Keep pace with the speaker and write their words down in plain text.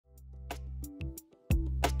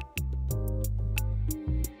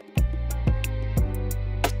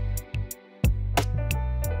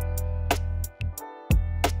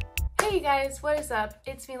guys, what is up?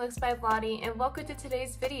 It's me, looksbylottie, and welcome to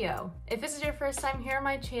today's video. If this is your first time here on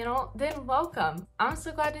my channel, then welcome. I'm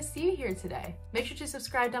so glad to see you here today. Make sure to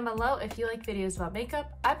subscribe down below if you like videos about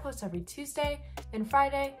makeup. I post every Tuesday and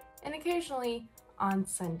Friday, and occasionally on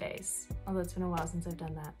Sundays. Although it's been a while since I've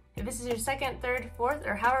done that. If this is your second, third, fourth,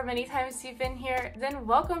 or however many times you've been here, then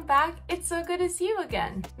welcome back. It's so good to see you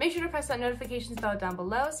again. Make sure to press that notifications bell down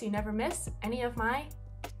below so you never miss any of my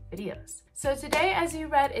videos. So today, as you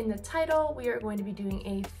read in the title, we are going to be doing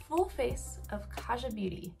a full face of Kaja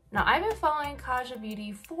Beauty. Now, I've been following Kaja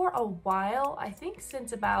Beauty for a while. I think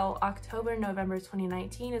since about October, November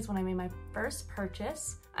 2019 is when I made my first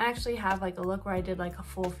purchase. I actually have like a look where I did like a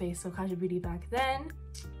full face of Kaja Beauty back then.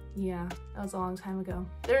 Yeah, that was a long time ago.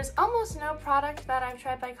 There's almost no product that I've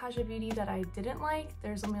tried by Kaja Beauty that I didn't like.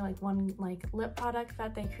 There's only like one like lip product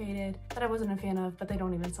that they created that I wasn't a fan of, but they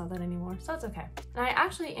don't even sell that anymore, so it's okay. And I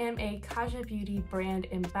actually am a Kaja Beauty brand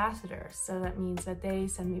ambassador, so that means that they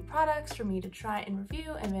send me products for me to try and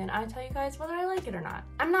review, and then I tell you guys whether I like it or not.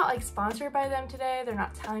 I'm not like sponsored by them today. They're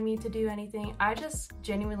not telling me to do anything. I just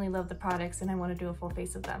genuinely love the products and I want to do a full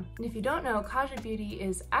face of them. And if you don't know, Kaja Beauty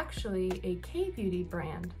is actually a K-beauty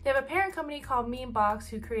brand. They have a parent company called Memebox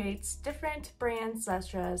who creates different brands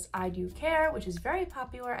such as I Do Care, which is very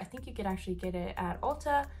popular. I think you can actually get it at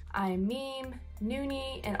Ulta, I Meme,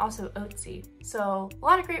 Noonie, and also Oatsy. So a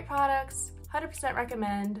lot of great products, 100%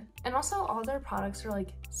 recommend. And also all their products are like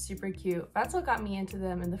super cute. That's what got me into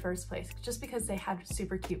them in the first place, just because they had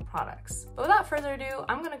super cute products. But without further ado,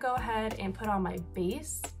 I'm gonna go ahead and put on my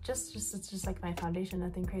base. It's just like my foundation,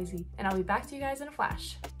 nothing crazy. And I'll be back to you guys in a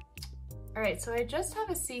flash. Alright, so I just have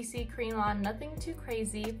a CC cream on, nothing too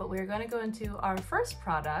crazy, but we're going to go into our first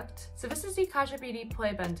product. So this is the Kaja Beauty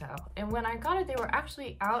Play Bento, and when I got it, they were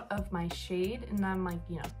actually out of my shade, and I'm like,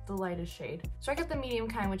 you know, the lightest shade. So I got the medium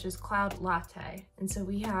kind, which is Cloud Latte. And so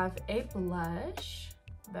we have a blush,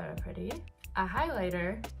 very pretty, a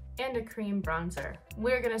highlighter, and a cream bronzer.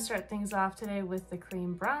 We're gonna start things off today with the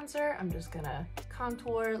cream bronzer. I'm just gonna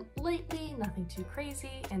contour lightly, nothing too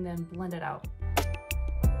crazy, and then blend it out.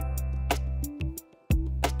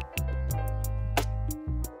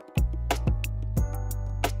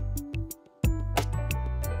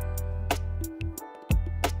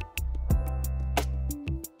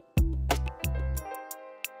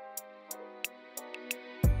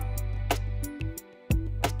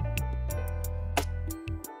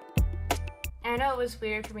 I know it was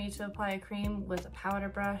weird for me to apply a cream with a powder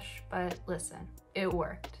brush, but listen, it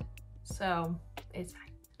worked. So it's fine.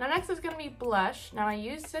 Now next is gonna be blush. Now I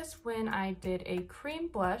used this when I did a cream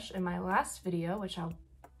blush in my last video, which I'll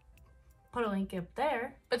put a link up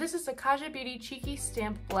there. But this is the Kaja Beauty Cheeky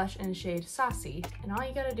Stamp Blush in shade Saucy. And all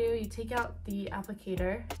you gotta do, you take out the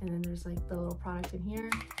applicator, and then there's like the little product in here,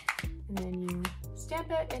 and then you stamp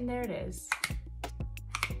it, and there it is.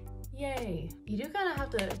 Yay. You do kind of have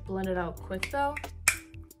to blend it out quick though,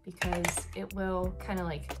 because it will kind of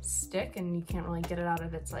like stick and you can't really get it out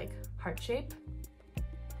of its like heart shape.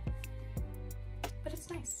 But it's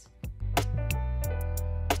nice.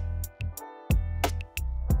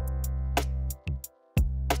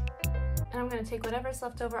 And I'm gonna take whatever's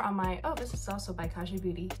left over on my, oh, this is also by Kaja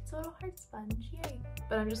Beauty. It's a little heart sponge, yay.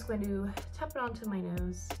 But I'm just going to tap it onto my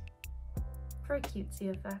nose for a cutesy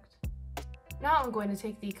effect. Now I'm going to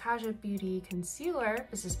take the Kaja Beauty concealer.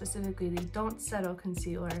 This is specifically the Don't Settle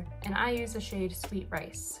concealer, and I use the shade Sweet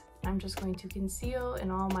Rice. I'm just going to conceal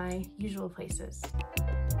in all my usual places.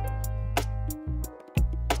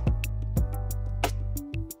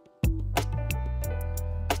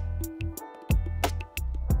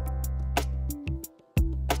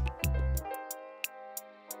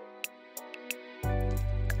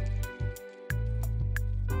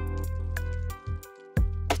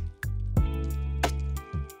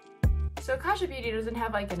 So Kaja Beauty doesn't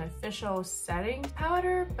have like an official setting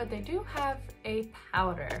powder, but they do have a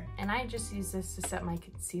powder, and I just use this to set my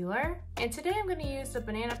concealer. And today I'm going to use the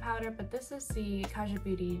banana powder, but this is the Kaja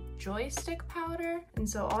Beauty Joystick powder. And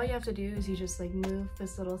so all you have to do is you just like move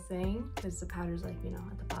this little thing, because the powder's like, you know,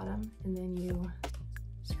 at the bottom, and then you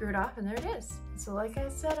screw it off and there it is. So like I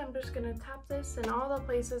said, I'm just gonna tap this in all the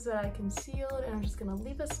places that I concealed, and I'm just gonna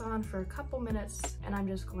leave this on for a couple minutes, and I'm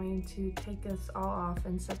just going to take this all off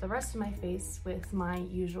and set the rest of my face with my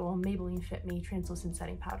usual Maybelline Fit Me translucent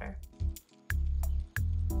setting powder.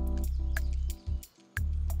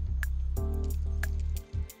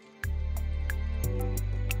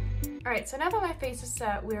 Alright, so now that my face is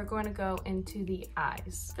set, we are going to go into the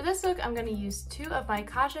eyes. For this look, I'm going to use two of my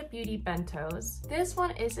Kaja Beauty Bentos. This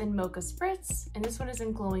one is in Mocha Spritz, and this one is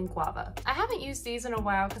in Glowing Guava. I haven't used these in a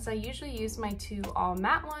while because I usually use my two all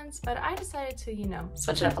matte ones, but I decided to, you know,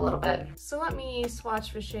 switch it up a little bit. So let me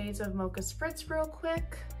swatch the shades of Mocha Spritz real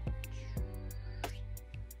quick.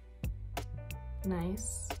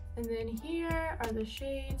 Nice. And then here are the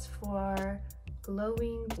shades for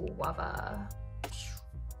Glowing Guava.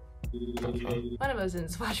 One of those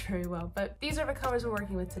didn't swatch very well, but these are the colors we're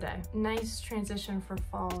working with today. Nice transition for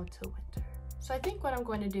fall to winter. So I think what I'm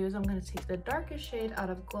going to do is I'm going to take the darkest shade out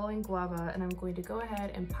of Glowing Guava and I'm going to go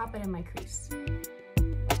ahead and pop it in my crease.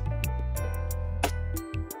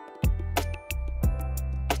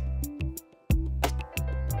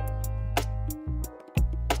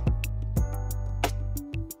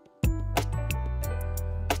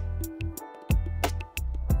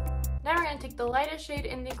 Now we're going to take the lightest shade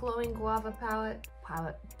in the Glowing Guava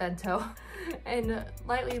palette, Bento, and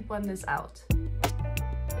lightly blend this out.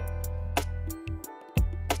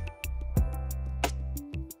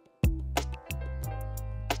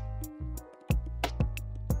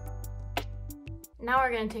 Now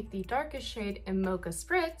we're going to take the darkest shade in Mocha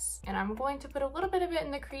Spritz, and I'm going to put a little bit of it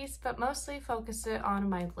in the crease, but mostly focus it on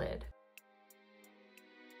my lid.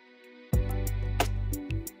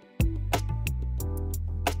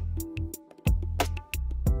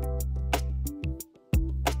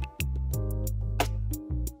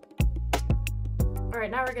 Alright,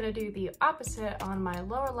 now we're going to do the opposite on my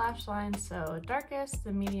lower lash line, so darkest,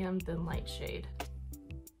 then medium, then light shade.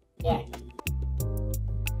 Yeah.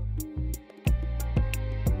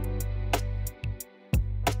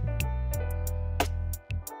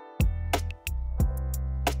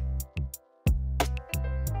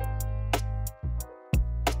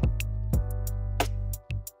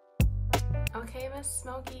 Okay, Miss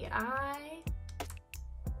Smoky Eye.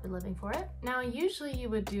 You're living for it. Now, usually you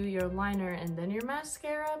would do your liner and then your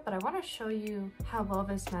mascara, but I want to show you how well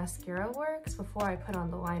this mascara works before I put on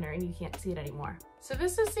the liner and you can't see it anymore. So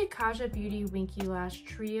this is the Kaja Beauty Winky Lash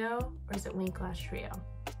Trio, or is it Wink Lash Trio?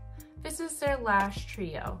 This is their Lash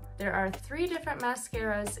Trio. There are 3 different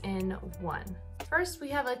mascaras in one. First, we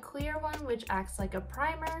have a clear one which acts like a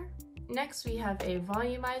primer. Next, we have a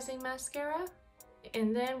volumizing mascara.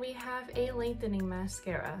 And then we have a lengthening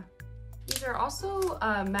mascara. These are also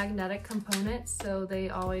magnetic components, so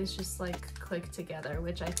they always just like click together,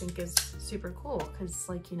 which I think is super cool because,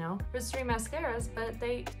 like, you know, there's 3 mascaras, but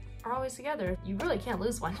they are always together. You really can't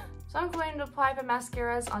lose one. So I'm going to apply the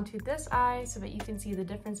mascaras onto this eye so that you can see the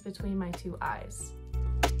difference between my 2 eyes.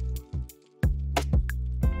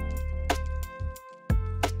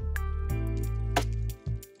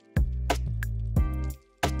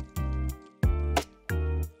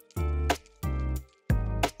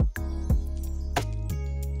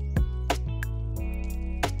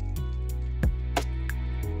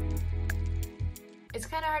 It's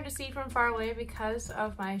kind of hard to see from far away because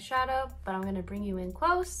of my shadow, but I'm going to bring you in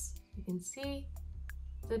close. You can see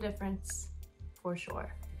the difference for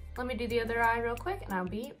sure. Let me do the other eye real quick and I'll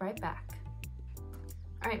be right back.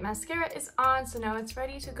 Alright, mascara is on, so now it's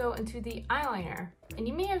ready to go into the eyeliner. And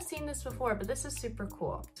you may have seen this before, but this is super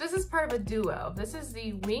cool. So this is part of a duo. This is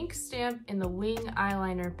the Wink Stamp and the Wing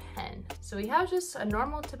Eyeliner Pen. So we have just a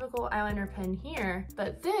normal typical eyeliner pen here,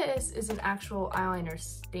 but this is an actual eyeliner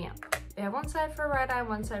stamp. They have one side for right eye,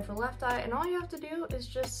 one side for left eye, and all you have to do is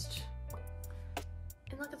just,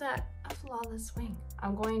 and look at that, a flawless wing.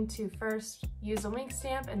 I'm going to first use a wing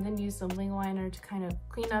stamp and then use the wing liner to kind of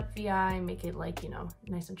clean up the eye and make it, like, you know,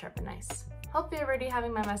 nice and sharp and nice. Hopefully already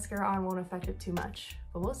having my mascara on won't affect it too much,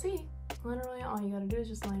 but we'll see. Literally all you gotta do is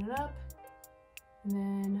just line it up and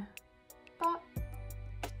then pop,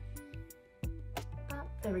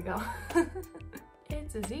 pop, there we go.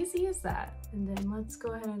 It's as easy as that. And then let's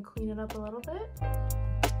go ahead and clean it up a little bit.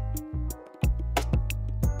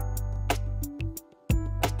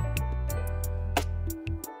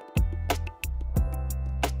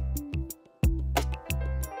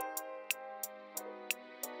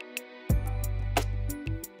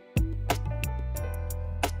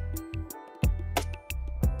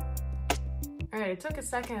 Alright, it took a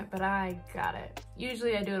second, but I got it.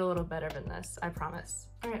 Usually I do it a little better than this, I promise.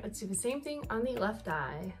 Alright, let's do the same thing on the left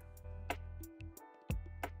eye.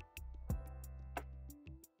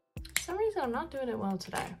 For some reason I'm not doing it well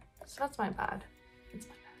today, so that's my bad. It's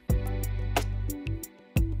my bad.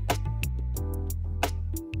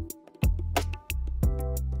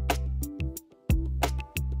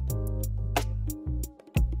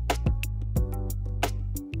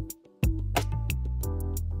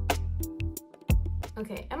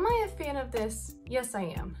 Okay, am I a fan of this? Yes,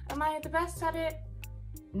 I am. Am I the best at it?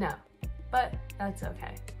 No, but that's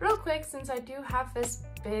okay. Real quick, since I do have this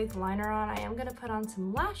big liner on, I am gonna put on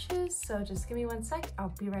some lashes, so just give me 1 sec,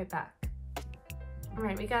 I'll be right back. All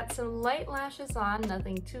right, we got some light lashes on,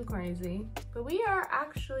 nothing too crazy, but we are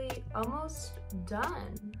actually almost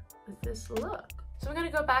done with this look. So I'm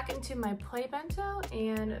gonna go back into my Play Bento,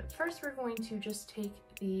 and first we're going to just take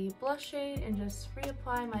the blush shade and just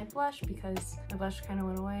reapply my blush because my blush kind of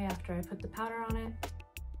went away after I put the powder on it.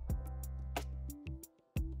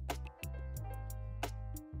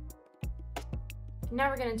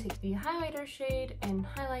 Now we're gonna take the highlighter shade and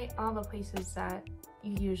highlight all the places that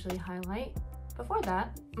you usually highlight. Before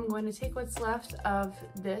that, I'm going to take what's left of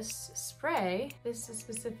this spray. This is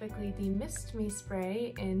specifically the Mist Me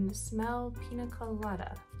spray in Smell Pina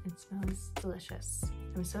Colada. It smells delicious.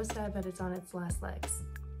 I'm so sad that it's on its last legs.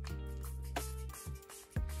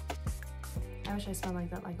 I wish I smelled like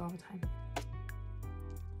that like all the time.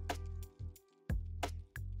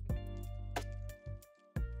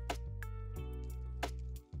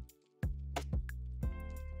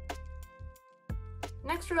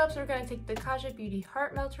 Next for lips, we're going to take the Kaja Beauty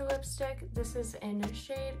Heart Melter lipstick. This is in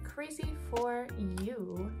shade Crazy For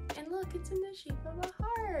You. And look, it's in the shape of a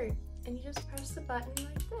heart. And you just press the button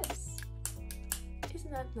like this.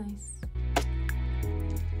 Isn't that nice?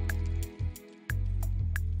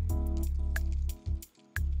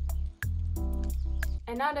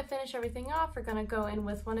 And now to finish everything off, we're going to go in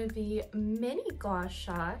with one of the mini gloss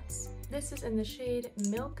shots. This is in the shade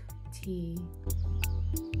Milk Tea.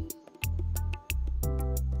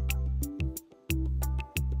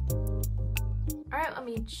 Alright, let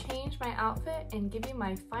me change my outfit and give you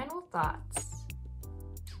my final thoughts.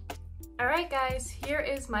 Alright guys, here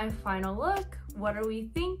is my final look. What are we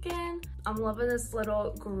thinking? I'm loving this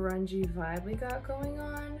little grungy vibe we got going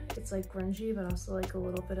on. It's like grungy, but also like a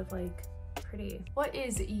little bit of like pretty. What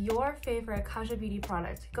is your favorite Kaja Beauty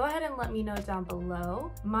product? Go ahead and let me know down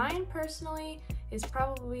below. Mine personally is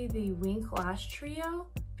probably the Wink Lash Trio,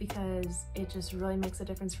 because it just really makes a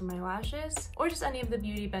difference for my lashes, or just any of the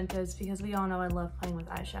beauty bentos because we all know I love playing with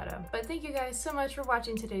eyeshadow. But thank you guys so much for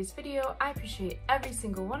watching today's video. I appreciate every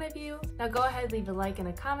single one of you. Now go ahead, leave a like and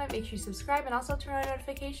a comment, make sure you subscribe, and also turn on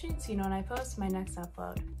notifications so you know when I post my next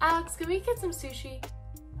upload. Alex, can we get some sushi?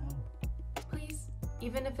 No. Please?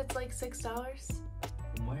 Even if it's like $6?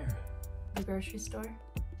 From where? The grocery store.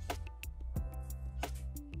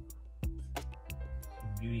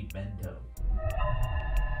 Beauty Bento.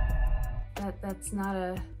 That's not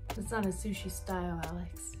a sushi style,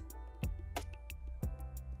 Alex.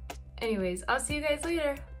 Anyways, I'll see you guys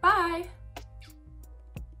later. Bye!